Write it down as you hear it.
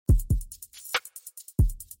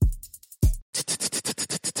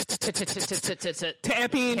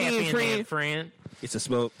Tapping in, friend. It's a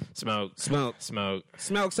smoke session.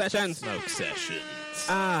 Smoke sessions.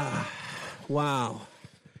 Wow.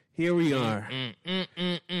 Here we are.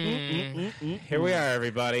 Here we are,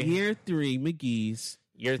 everybody. Year 3, McGee's.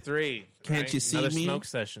 Year 3. Can't you see Another me? smoke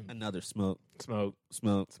session. Another smoke Smoke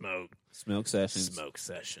sessions.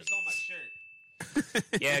 sessions. It's on my shirt.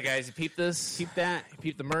 Yeah, guys, you peep this? Keep that. You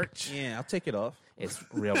peep the merch? Yeah, I'll take it off. It's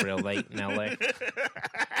real late in LA.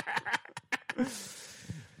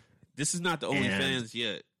 This is not the OnlyFans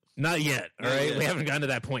yet. Not yet, all Not right? yet. We haven't gotten to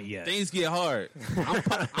that point yet. Things get hard. I'm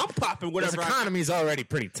popping This whatever. economy's already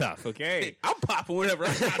pretty tough, okay? I'm popping whatever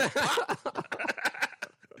I got to pop.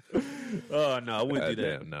 Oh no, I wouldn't do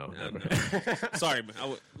that. No. Sorry, man.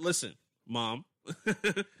 Listen, Mom.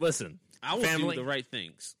 Listen, I will family. do the right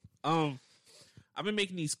things. I've been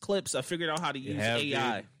making these clips. I figured out how to use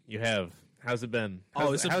AI. Dude. You have. How's it been?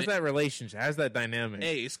 How's How's that relationship? How's that dynamic?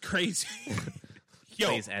 Hey, it's crazy. Yo,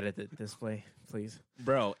 Please edit the display, please.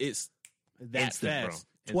 bro, it's that Instant, fast.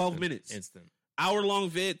 bro. 12 Instant. minutes. Instant. Hour-long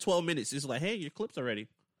vid, 12 minutes. It's like, hey, your clip's are ready.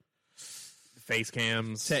 Face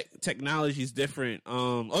cams. Technology's different.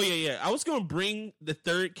 Oh yeah. I was gonna bring the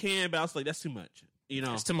third cam, but I was like, that's too much. You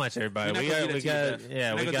know, It's too much, everybody. We're not gonna do that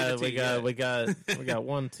to you, Beth. We got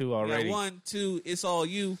 1, 2 already. Yeah, 1, 2. It's all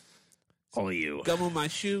you. All you. Gum on my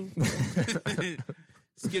shoe.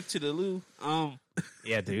 Skip to the loo.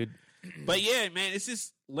 Yeah, dude. But yeah, man, it's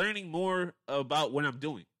just learning more about what I'm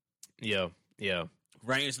doing. Yeah.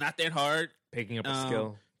 Right? It's not that hard. Picking up a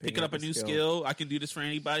skill. Picking up a new skill. I can do this for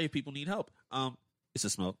anybody if people need help. It's a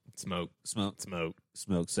smoke sessions.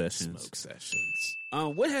 Smoke sessions.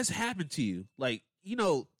 What has happened to you? Like,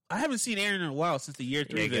 I haven't seen Aaron in a while since the year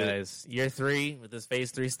 3. Yeah, guys. Year 3 with this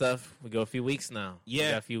phase 3 stuff. We go a few weeks now. Yeah.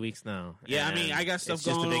 We got a few weeks now. Yeah, I mean, I got stuff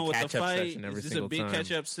going on with the fight. It's just a big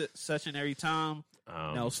catch-up session every time.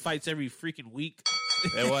 Now, it's fights every freaking week.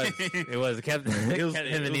 It was. It kept him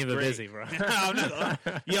and Eva busy, bro.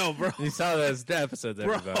 Yo, bro. You saw those episodes,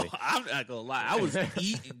 everybody. Bro, I'm not gonna lie. I was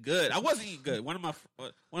eating good. I wasn't eating good. One of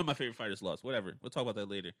my favorite fighters lost. Whatever. We'll talk about that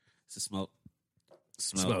later. It's a smoke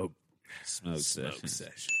sessions.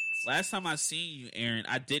 Last time I seen you, Aaron,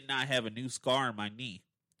 I did not have a new scar on my knee.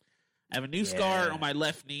 I have a new scar on my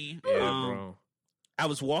left knee. Yeah, bro. I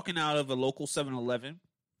was walking out of a local 7-Eleven.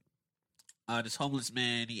 This homeless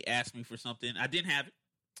man, he asked me for something. I didn't have it.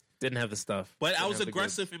 Didn't have the stuff. But I was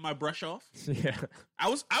aggressive in my brush off. Yeah. I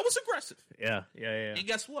was aggressive. Yeah. And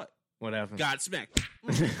guess what? What happened? God smacked.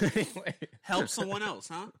 Help someone else,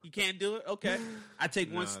 huh? You can't do it? Okay. I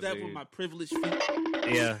take one step with my privileged feet.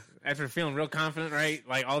 Yeah. After feeling real confident, right?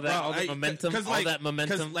 Like all that momentum. Because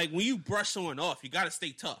like when you brush someone off, you got to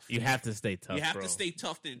stay tough. You have to stay tough, You have bro. to stay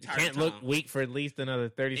tough the entire time. You can't look weak for at least another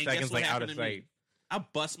 30 And seconds, guess what like out happened of to me? sight. I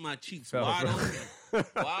bust my cheeks Fell, wide bro. open.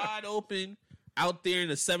 Wide open. Out there in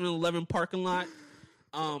the 7-Eleven parking lot.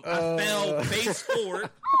 I fell face forward.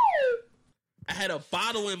 I had a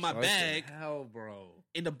bottle in my bag. Hell, bro.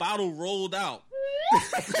 And the bottle rolled out.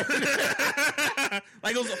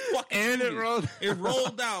 Like it was a fucking And movie. It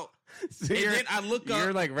rolled out. So and then I look up.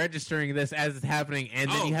 You're like registering this as it's happening, and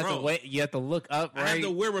then you have to wait. You have to look up, right? I have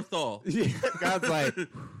the wherewithal. God's like,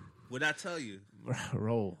 What'd I tell you?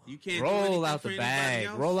 roll. You can't roll do out for the anybody bag.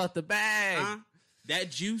 else? Roll out the bag. Huh? That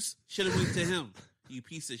juice should have went to him. You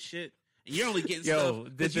piece of shit. And you're only getting Yo,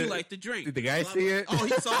 stuff because you like to drink. Did the guy see it? Oh,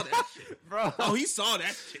 he saw that shit. Bro. Oh, he saw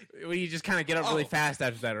that shit. Well, you just kind of get up really fast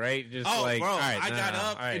after that, right? Just Oh, like, bro, all right, I got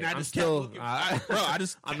up all right, and I I'm just still, kept looking. Bro, I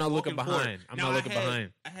just I'm kept not looking walking behind. forward. I'm Now, not looking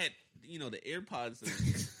behind. I had, the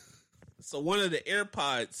AirPods. So one of the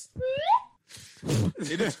AirPods,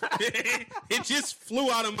 it just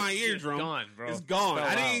flew out of my eardrum. It's gone, bro. It's gone. Fell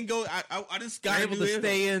I out. didn't go. I just got You're able new to earphones.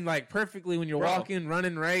 stay in like perfectly when you're Bro. walking,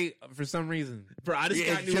 running right for some reason. Bro, I just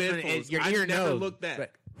got new headphones. Your I ear never knows. looked back.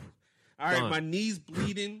 But- All right, Gone. my knee's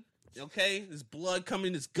bleeding. Okay, there's blood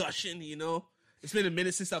coming. It's gushing. It's been a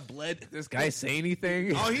minute since I bled. This guy say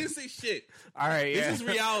anything? Oh, he didn't say shit. All right, yeah. This is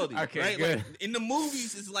reality. Okay, right? good. Like, in the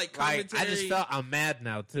movies, it's like Like, commentary. I just felt I'm mad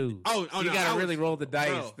now too. Oh, you no, gotta really roll the dice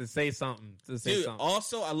bro. to say something. Dude,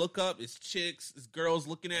 also, I look up. It's chicks. It's girls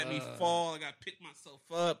looking at me fall. I got to pick myself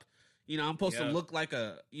up. I'm supposed to look like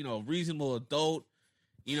a reasonable adult.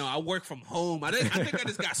 I work from home. I think I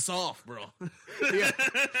just got soft, bro.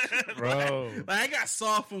 Bro. Like, I got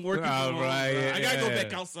soft from working from home. Right, Bro. yeah, I gotta go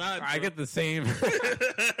back outside. Bro. I get the same.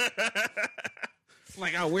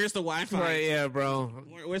 Like, where's the Wi-Fi? Right, yeah, bro.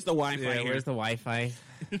 Where's the Wi-Fi? Yeah, here? where's the Wi-Fi?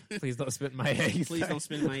 Please don't spit my eggs. Please don't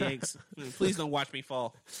spin my eggs. Please don't watch me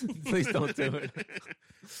fall. Please don't do it.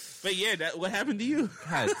 But yeah, what happened to you?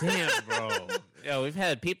 God damn, bro. Yo, we've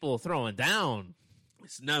had people throwing down.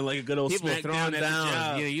 It's not like a good old people throwing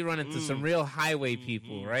down. Yeah, you run into some real highway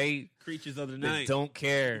people, right? Creatures of the night. They don't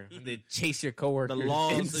care. They chase your coworkers. The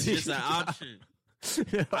laws is just an option.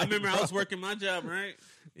 I remember I was working my job, right?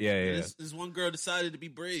 Yeah. This one girl decided to be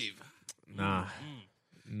brave. Nah.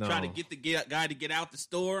 No. Try to get the guy to get out the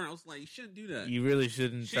store. And I was like, you shouldn't do that. You really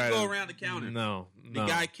shouldn't. She go around the counter. No. The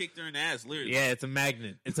guy kicked her in the ass, literally. Yeah, it's a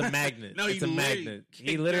magnet. It's a magnet. No, it's a magnet.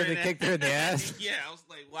 He literally kicked her in the ass. Yeah, I was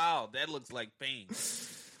like, wow, that looks like pain.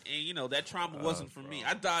 And, that trauma wasn't for me.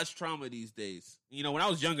 I dodge trauma these days. When I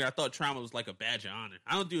was younger, I thought trauma was like a badge of honor.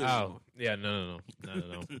 I don't do it anymore. Yeah, no.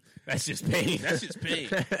 That's just pain. That's just pain.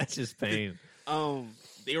 That's just pain.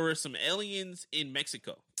 There were some aliens in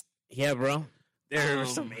Mexico. Yeah, bro. There were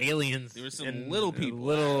some aliens. There were some little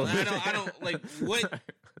people. I don't like what.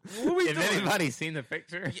 What are we doing? If anybody's seen the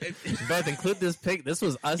picture, both include this pic. This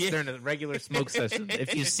was us during a regular smoke session.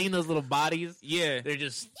 If you've seen those little bodies, they're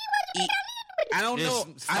just. I don't know.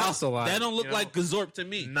 Fossilized. That don't look like Gazorp to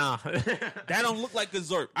me. Nah. That don't look like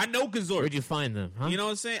Gazorp. I know Gazorp. Where'd you find them? Huh? You know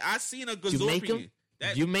what I'm saying? I seen a Gazorp. Did you make them?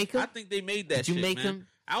 Did you make them? I think they made that. Did you make them?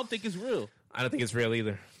 I don't think it's real. I don't think it's real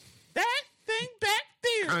either. That thing back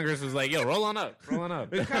there. Congress was like, yo, roll on up. Congress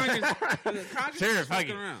sure, fuck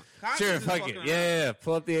it. Sure, fuck it. Yeah.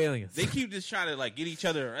 Pull up the aliens. They keep just trying to get each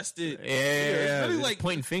other arrested. Yeah. Really like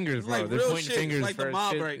pointing fingers, bro. They're pointing fingers like the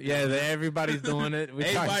mob right now. Yeah, everybody's doing it. We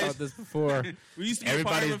talked about this before. We used to be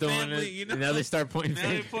everybody's part of a doing family, it. And now they start pointing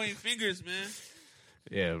fingers. Now they're pointing fingers, man.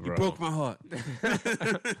 Yeah, bro. You broke my heart.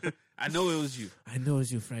 I know it was you. I know it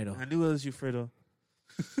was you, Fredo. I knew it was you, Fredo.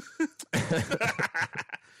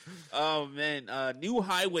 Oh man, new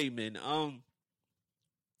highwayman. I'm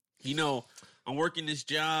working this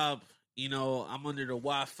job. I'm under the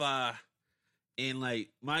Wi-Fi, and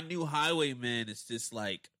my new highwayman is just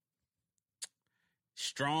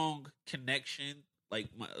strong connection. A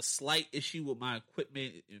slight issue with my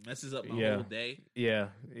equipment, it messes up my whole day. Yeah.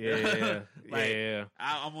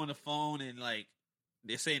 I'm on the phone and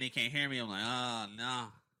they're saying they can't hear me. I'm like, oh no,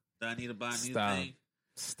 do I need to buy a new thing?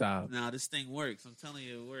 Stop. No, this thing works. I'm telling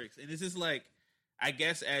you, it works. And it's just I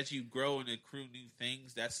guess as you grow and accrue new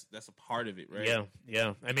things, that's a part of it, right?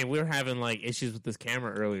 Yeah. I mean, we were having issues with this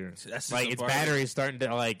camera earlier. So that's its battery is starting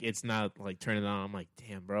to it's not turning on. I'm like,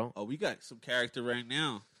 damn, bro. Oh, we got some character right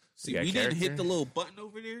now. See, we didn't hit the little button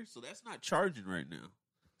over there, so that's not charging right now.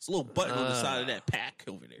 It's a little button on the side of that pack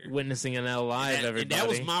over there. Witnessing an L live, everybody. And that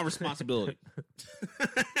was my responsibility.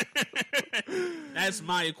 That's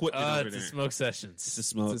my equipment over there. It's a smoke session. It's a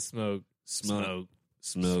smoke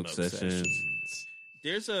sessions.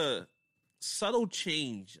 There's a subtle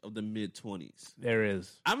change of the mid-20s. There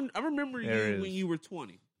is. I remember you when you were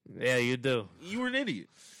 20. Yeah, you do. You were an idiot.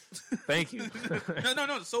 Thank you.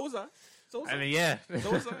 No. So was I. I mean, yeah.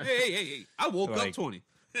 So was I. Hey. I woke up 20.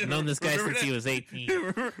 I've known this guy since he was 18.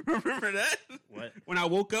 Remember that? What? When I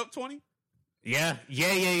woke up 20? Yeah. Guys,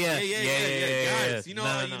 you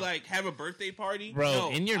have a birthday party?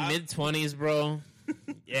 Bro, in your mid-20s, bro.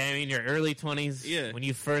 Yeah, I mean, your early 20s. Yeah. When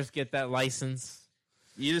you first get that license.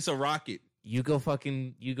 You're just a rocket. You go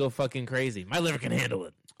fucking crazy. My liver can handle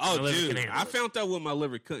it. Oh, dude. I found out what my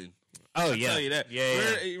liver couldn't. Oh, yeah. I'll tell you that.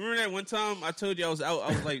 Yeah. Remember that one time I told you I was out? I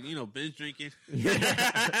was binge drinking.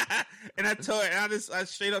 And I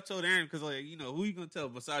straight up told Aaron, because who you going to tell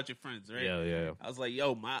besides your friends, right? Yeah. I was like,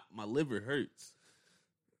 yo, my liver hurts.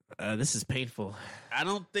 This is painful. I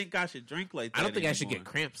don't think I should drink like that. I don't think anymore. I should get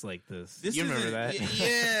cramps like this. You remember that?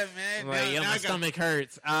 Yeah, man. My stomach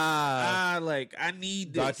hurts. I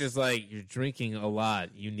need this. Doctor's like, you're drinking a lot.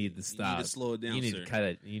 You need to stop. You need to slow it down, You need to cut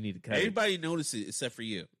it. Everybody notices it except for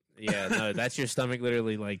you. Yeah, no, that's your stomach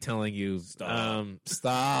literally telling you,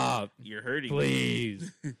 stop. You're hurting.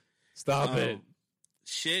 Please. Stop it.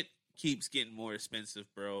 Shit keeps getting more expensive,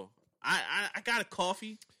 bro. I got a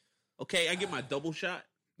coffee. Okay, I get my double shot.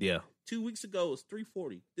 Yeah. 2 weeks ago it was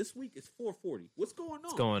 $3.40. This week it's $4.40. What's going on?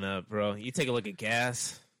 It's going up, bro. You take a look at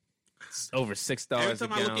gas. It's over $6. Every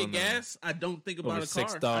time I look at gas, I don't think about a car.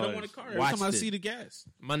 $6. I don't want a car. Every time I see the gas.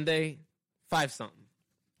 Monday, 5 something.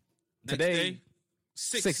 Today,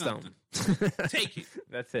 6 something. Take it.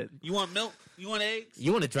 That's it. You want milk? You want eggs?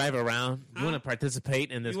 You want to drive around? You want to participate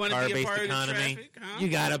in this car-based economy? You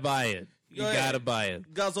gotta buy it. You gotta buy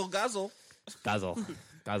it. Guzzle.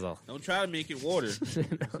 Don't try to make it water.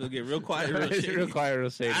 It'll get real quiet, real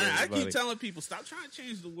shady. I keep telling people, stop trying to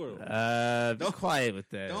change the world. Be quiet with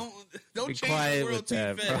that. Don't change the world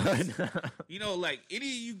too fast. Any of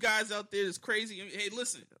you guys out there that's crazy. Hey,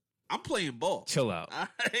 listen, I'm playing ball. Chill out. All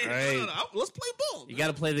right. No. Let's play ball. You got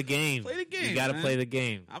to play the game. You got to play the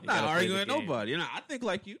game. I'm not arguing with nobody. I think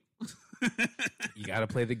like you. You got to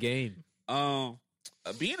play the game.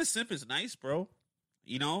 Being a simp is nice, bro.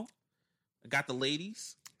 You know, I got the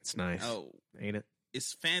ladies. It's nice. Oh, ain't it?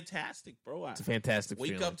 It's fantastic, bro. It's a fantastic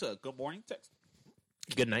wake feeling. Up to a good morning text.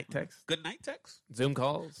 Good night text. Good night text. Zoom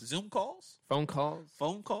calls. Phone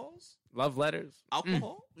calls. Love letters.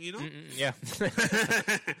 Alcohol. You know. Yeah.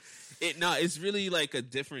 It's really like a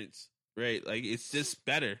difference, right? Like it's just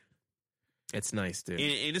better. It's nice, dude.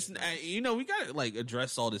 And it's we gotta like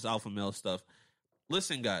address all this alpha male stuff.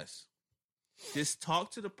 Listen, guys, just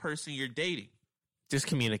talk to the person you're dating. Just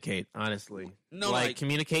communicate, honestly. No, like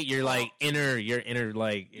communicate your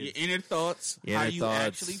inner thoughts, how you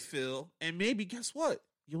actually feel, and maybe guess what?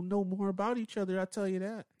 You'll know more about each other. I'll tell you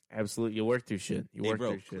that. Absolutely, you work through shit.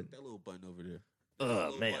 Through shit. Click that little button over there.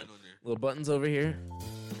 Oh man, little buttons over here.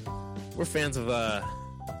 We're fans of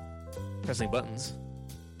pressing buttons.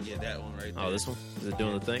 Yeah, that one right there. Oh, this one? Is it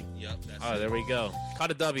doing the thing? Yep. That's there we go. Caught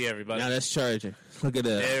a W, everybody. Now that's charging. Look at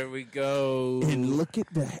that. There we go. And look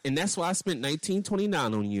at that. And that's why I spent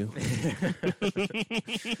 $19.29 on you.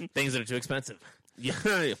 Things that are too expensive. Yeah.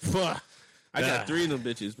 I got 3 of them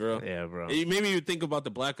bitches, bro. Yeah, bro. It made me think about the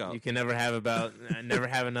blackout. You can never have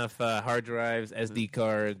enough hard drives, SD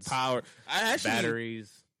cards, power,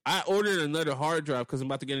 batteries. I ordered another hard drive because I'm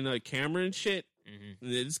about to get another camera and shit. Mm-hmm.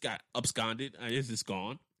 And it just got absconded. It's just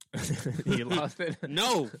gone. You lost it?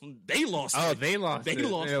 No, they lost it. Oh, they lost it. They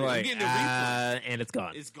lost it. Like, I'm getting a refund. And it's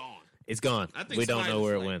gone. It's gone. It's gone. We don't know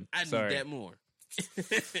where it went. I need that more.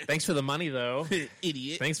 Thanks for the money, though.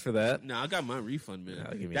 Idiot. Thanks for that. No, I got my refund, man.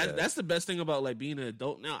 I'll give you that's the best thing about like being an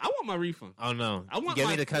adult now. I want my refund. Oh, no. I want Give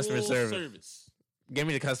me the customer service. Give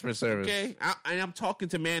me the customer service. Okay? I'm talking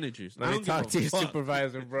to managers. Let me talk to your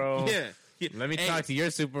supervisor, bro. Yeah. Let me talk to your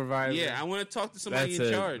supervisor. Yeah, I want to talk to somebody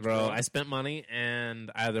in charge, bro. I spent money, and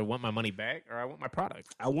I either want my money back or I want my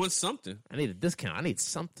product. I want something. I need a discount. I need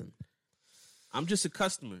something. I'm just a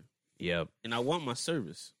customer. Yep. And I want my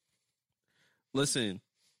service. Listen,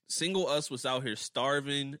 single us was out here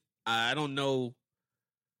starving. I don't know.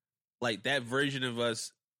 Like, that version of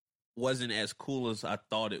us wasn't as cool as I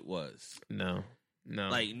thought it was. No.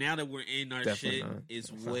 Like, now that we're in our shit,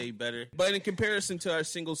 it's way better. But in comparison to our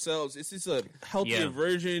single selves, this is a healthier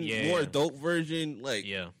version, more adult version. Like,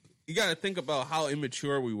 you got to think about how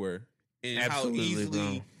immature we were and how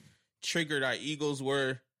easily triggered our egos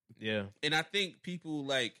were. Yeah. And I think people,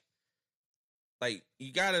 like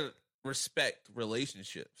you got to respect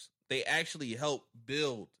relationships. They actually help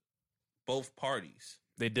build both parties.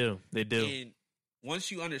 They do. And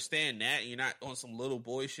once you understand that, you're not on some little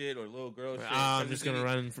boy shit or little girl shit. I'm just going to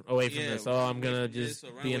run away from this. Oh, I'm going to just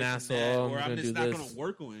be an asshole. Or I'm just not going to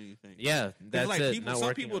work on anything. Yeah, that's like it.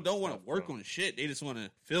 Some people don't want to work on shit. They just want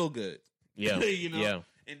to feel good. Yeah. You know? Yeah.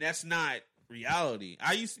 And that's not reality.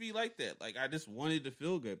 I used to be like that. Like, I just wanted to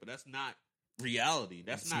feel good, but that's not reality.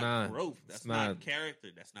 That's not growth. That's not character.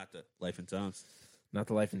 That's not the life and times. Not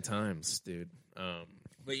the life and times, dude. But,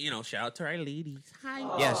 shout out to our ladies.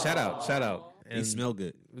 Hi. Yeah, shout out. And they smell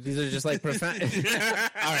good. These are just like profound. All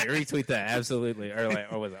right, retweet that. Absolutely. Or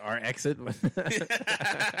was it our exit?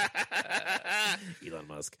 Elon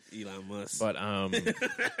Musk. But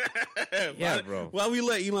yeah, bro. Why we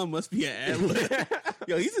let Elon Musk be an ad?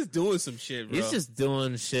 Yo, he's just doing some shit, bro. He's just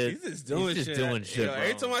doing shit. He's doing shit, bro.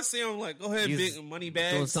 Every time I see him, I'm like, go ahead, big money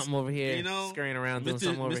bags. Doing something over here. Scurrying around, doing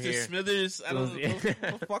something over here. Mr. Smithers, I don't know.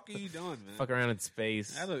 What the fuck are you doing, man? Fuck around in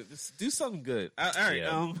space. Just do something good. All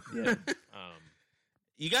right.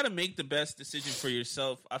 You got to make the best decision for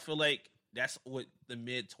yourself. I feel like that's what the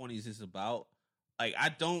mid-20s is about. Like, I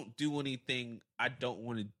don't do anything I don't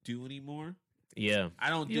want to do anymore. Yeah.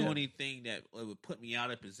 I don't do anything that would put me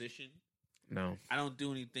out of position. No. I don't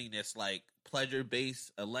do anything that's, like,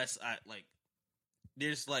 pleasure-based unless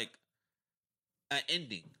there's, like, an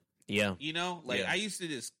ending. Yeah. I used to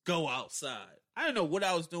just go outside. I don't know what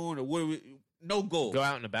I was doing or no goal. Go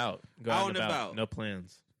out and about. No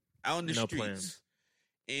plans. Out in the streets. Plans.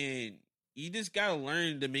 And you just got to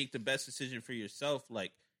learn to make the best decision for yourself.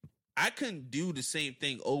 Like, I couldn't do the same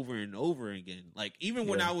thing over and over again. Like, even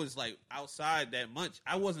when I was, like, outside that much,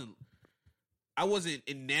 I wasn't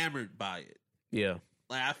enamored by it. Yeah.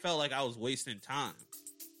 Like, I felt like I was wasting time.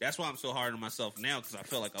 That's why I'm so hard on myself now, because I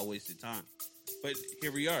felt like I wasted time. But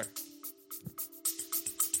here we are.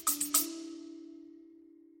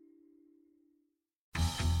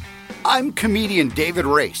 I'm comedian David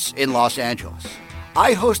Race in Los Angeles.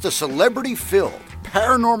 I host a celebrity-filled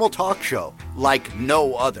paranormal talk show like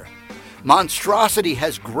no other. Monstrosity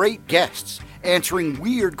has great guests answering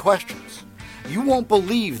weird questions. You won't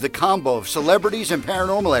believe the combo of celebrities and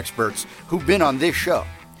paranormal experts who've been on this show.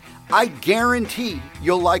 I guarantee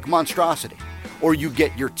you'll like Monstrosity, or you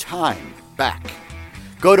get your time back.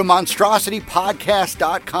 Go to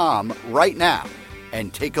monstrositypodcast.com right now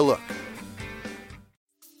and take a look.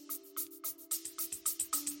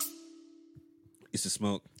 It's a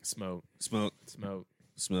smoke Smoke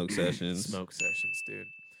sessions. Smoke sessions, dude.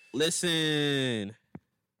 Listen,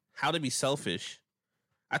 how to be selfish.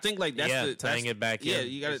 I think like that's tying it back in. Yeah,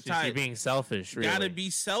 you got to tie. You're being selfish. Really. Gotta be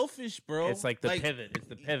selfish, bro. It's like the pivot. It's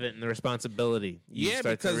the pivot and the responsibility.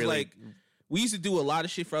 Because like we used to do a lot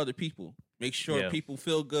of shit for other people, make sure people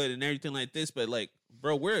feel good and everything like this. But like,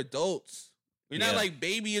 bro, we're adults. We're not like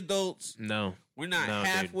baby adults. No, we're not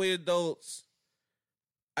halfway adults.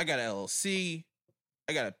 I got an LLC.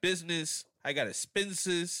 I got a business. I got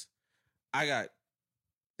expenses. I got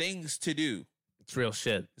things to do. It's real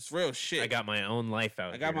shit. It's real shit. I got my own life out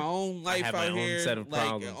here. I got my own life out here. I have my own set of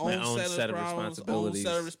problems. My own set of responsibilities.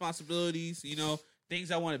 Own set of responsibilities. You know, things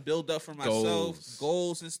I want to build up for myself.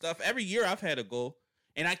 Goals and stuff. Every year I've had a goal.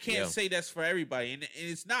 And I can't say that's for everybody. And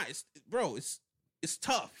it's not. It's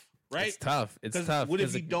tough, right? It's tough. It's tough. What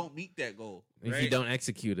if you don't meet that goal? If right? you don't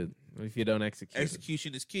execute it.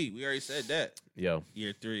 Execution is key. We already said that. Yo.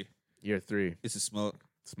 Year 3. It's a smoke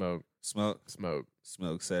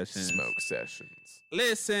sessions.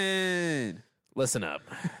 Listen up.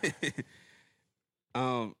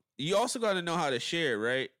 You also got to know how to share,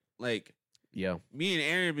 right? Like, me and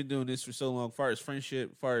Aaron have been doing this for so long, as far as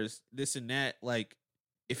friendship, as far as this and that. Like,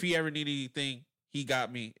 if he ever need anything, he got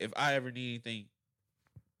me. If I ever need anything,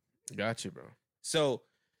 got you, bro. So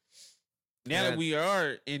now that we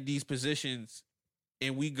are in these positions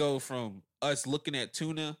and we go from us looking at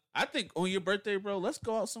tuna, I think on your birthday, bro, let's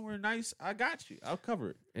go out somewhere nice. I got you. I'll cover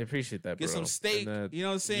it. I appreciate that, bro. Get some steak. You know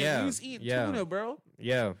what I'm saying? Yeah, we was eating tuna, bro.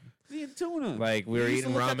 Yeah. Eating tuna. Like, we were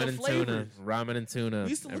eating ramen and tuna. Ramen and tuna. We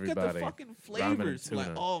used to look at the fucking flavors.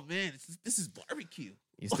 Like, oh, man, this is barbecue.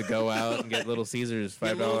 Used to go out and get Little Caesars,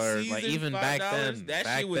 $5. Like, even back then. That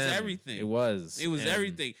shit was everything. It was.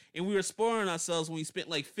 Everything. And we were spoiling ourselves when we spent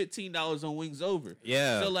like $15 on wings over.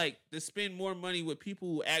 Yeah. So, like, to spend more money with people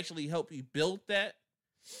who actually help you build that,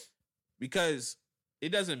 because it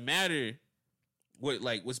doesn't matter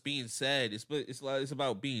what's being said. It's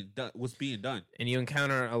about being done. What's being done. And you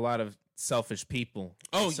encounter a lot of selfish people.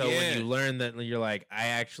 Oh, so when you learn that, you're like,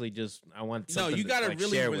 I want something. No, you gotta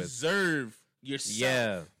really reserve yourself.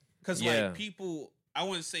 Yeah. Because like people, I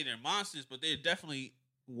wouldn't say they're monsters, but they definitely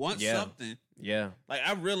want something. Yeah. Like,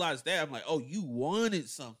 I realized that. I'm like, oh, you wanted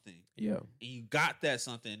something. Yeah. And you got that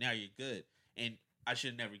something, and now you're good. And I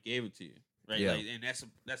should have never gave it to you. Right? Yeah. Like, and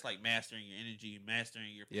that's like mastering your energy,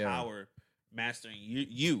 mastering your power, mastering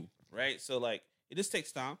you, right? So like, it just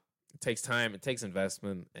takes time. It takes time. It takes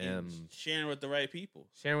investment, and sharing with the right people.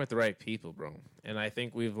 Sharing with the right people, bro. And I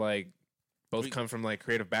think we've both come from like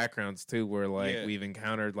creative backgrounds too, where we've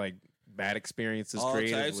encountered like bad experiences, all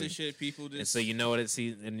creatively. types of shit. People just, and so you know what it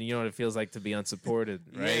feels like to be unsupported,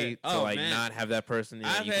 right? Yeah. To not have that person.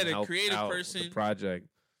 I've had a creative person with the project.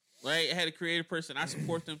 Right, I had a creative person. I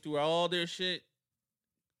support them through all their shit.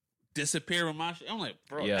 Disappear with my shit. I'm like,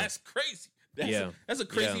 bro, that's crazy. That's a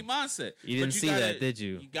crazy mindset. You didn't see that, did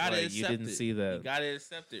you? You gotta accept it. You didn't see that. You gotta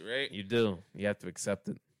accept it, right? You do. You have to accept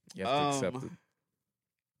it. You have to accept it.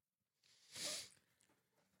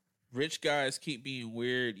 Rich guys keep being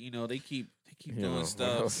weird. You know, they keep doing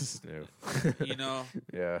stuff. What else is new? You know?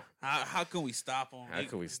 Yeah. How can we stop them? How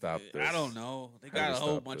can we stop this? I don't know. They got a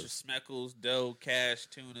whole bunch of Smeckles, dough, cash,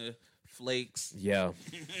 tuna, flakes. Yeah.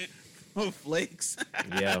 Flakes.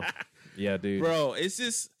 Yeah, dude. Bro, it's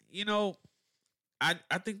just, you know, I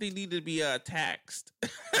think they need to be taxed.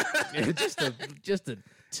 just a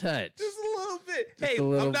touch. Just a little bit.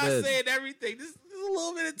 I'm not saying everything. Just a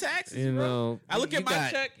little bit of taxes, you know. I look at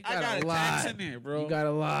my check. I got a tax in there, bro. You got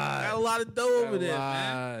a lot. Got a lot of dough over there,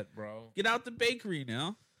 man. Bro. Get out the bakery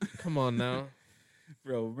now. Come on now.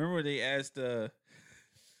 Bro, remember when they asked never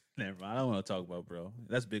mind, I don't want to talk about bro.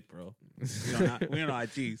 That's Big Bro. We on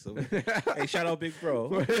IG, so hey, shout out Big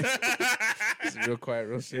Bro. It's real quiet,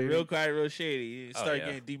 real shady. Real quiet, real shady. You start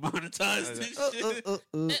getting demonetized and shit.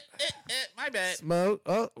 My bad. Smoke.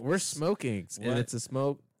 Oh, we're smoking. What? And it's a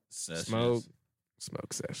smoke sessions.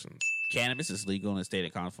 Smoke sessions. Cannabis is legal in the state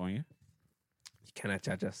of California. You cannot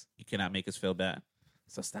judge us. You cannot make us feel bad.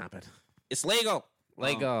 So stop it. It's legal.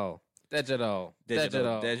 Legal. Digital. That's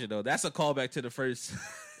a callback to the first.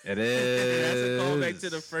 It is. That's a callback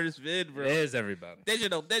to the first vid, bro. It is, everybody.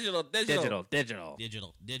 Digital.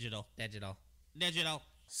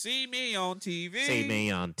 See me on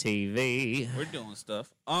TV. We're doing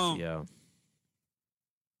stuff. Yeah.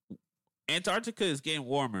 Antarctica is getting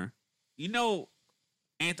warmer. You know,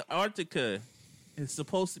 Antarctica is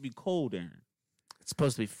supposed to be cold, Aaron. It's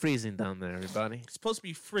supposed to be freezing down there, everybody. It's supposed to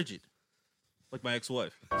be frigid. Like my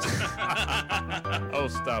ex-wife. Oh,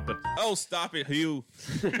 stop it. Oh, stop it, Hugh.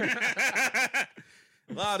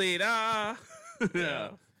 La-di-da. Yeah.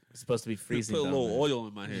 It's supposed to be freezing. Put a little oil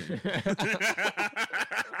in my hair.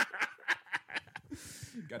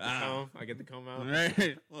 Got the comb. I get the comb out.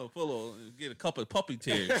 Right. Well, get a couple of puppy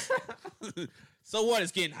tears. So what?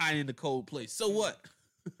 It's getting hot in the cold place. So what?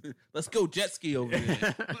 Let's go jet ski over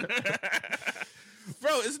there.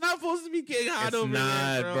 Bro, it's not supposed to be getting hot over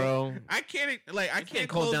there, bro. I can't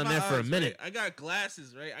cold down there for a minute. Right? I got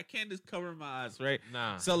glasses, right? I can't just cover my eyes, right?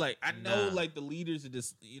 Nah. So like, I know like the leaders are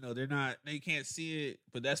just, they can't see it,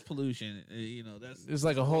 but that's pollution. There's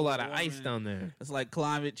like a whole lot of ice down there. It's like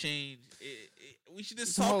climate change. We should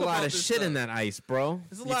just talk about a whole lot of shit stuff. in that ice, bro.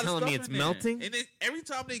 There's a lot of stuff me it's in there. melting? And then every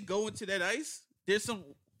time they go into that ice, there's some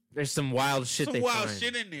wild shit.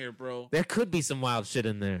 Shit in there, bro. There could be some wild shit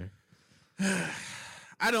in there.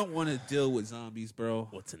 I don't want to deal with zombies, bro.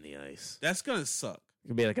 What's in the ice? That's gonna suck. It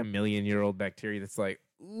could be like a 1,000,000-year-old bacteria that's like,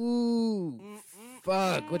 ooh,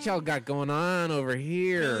 fuck, what y'all got going on over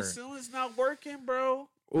here? Penicillin's not working, bro.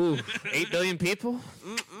 Ooh, 8 billion people?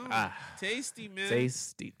 Tasty, man.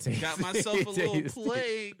 Tasty. Got myself a little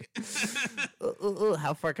plague.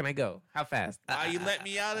 How far can I go? How fast? Why you let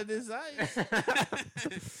me out of this ice?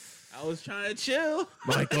 I was trying to chill.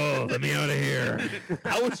 Michael, let me out of here.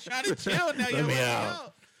 I was trying to chill. Now you're let me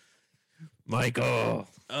out. Michael.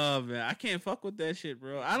 Oh, man. I can't fuck with that shit,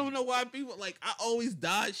 bro. I don't know why people, I always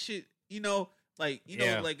dodge shit, like in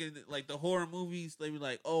the horror movies, they be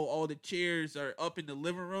like, oh, all the chairs are up in the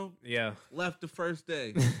living room. Yeah. Left the first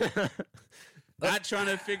day. Not trying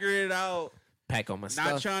to figure it out. Pack on my stuff.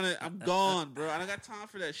 Not trying to, I'm gone, bro. I don't got time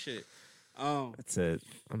for that shit. That's it.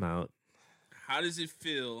 I'm out. How does it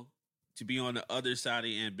feel to be on the other side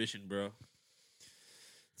of ambition, bro?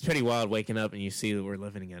 It's pretty wild waking up and you see that we're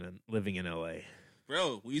living in LA.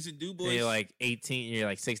 Bro, we used to do boys. And you're like 18, you're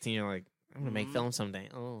like 16, you're like, I'm gonna make film someday.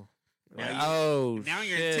 Oh. Now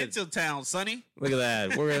you're in Tinseltown, sonny. Look at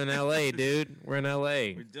that. We're in LA, dude. We're in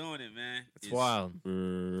LA. We're doing it, man. It's wild.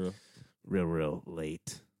 Real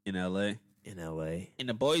late. In LA. And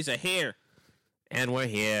the boys are here. And we're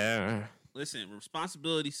here. Listen,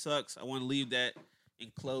 responsibility sucks. I want to leave that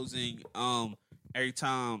in closing. Every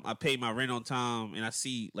time I pay my rent on time and I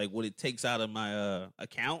see like what it takes out of my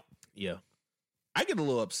account, yeah, I get a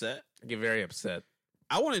little upset. I get very upset.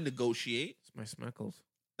 I want to negotiate. It's my smeckles.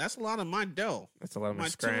 That's a lot of my dough. That's a lot of my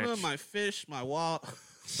scratch. Tuna, my fish, my wallet.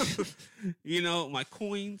 My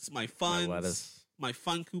coins, my funds, my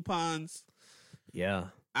fun coupons. Yeah.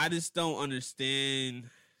 I just don't understand.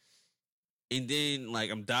 And then,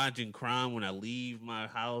 I'm dodging crime when I leave my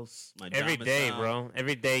house. Every day, bro.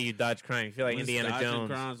 Every day you dodge crime. You feel like Indiana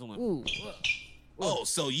Jones. Crimes, I'm like, ooh, oh,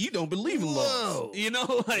 so you don't believe in laws?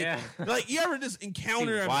 Like you ever just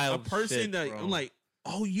encounter a person that I'm like,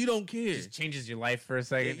 oh, you don't care. It just changes your life for a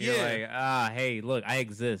second. Yeah. You're like, hey, look, I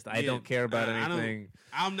exist. I don't care about anything.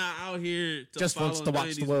 I'm not out here to just wants to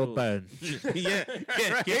watch the world burn. Yeah.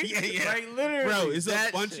 Like literally, bro, it's a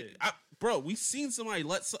bunch of. Bro, we seen somebody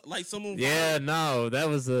let someone. Yeah, no, that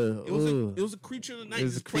was it was a creature of the night. It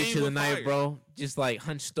was a creature of the night, bro. Just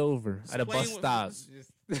hunched over at a bus stop,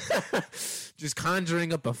 just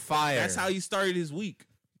conjuring up a fire. That's how he started his week,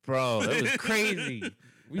 bro. That was crazy.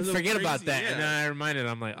 We forget about that, and then I reminded.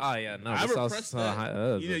 I'm like, oh yeah, no. I repressed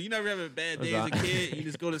that. You never have a bad day as a kid. You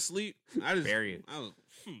just go to sleep. I just bury it.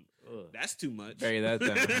 That's too much. Bury that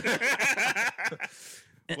down.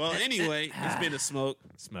 Well, anyway, it's been a smoke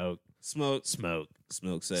session. Smoke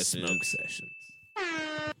sessions.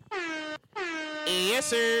 Yes,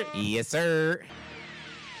 sir. Yes, sir.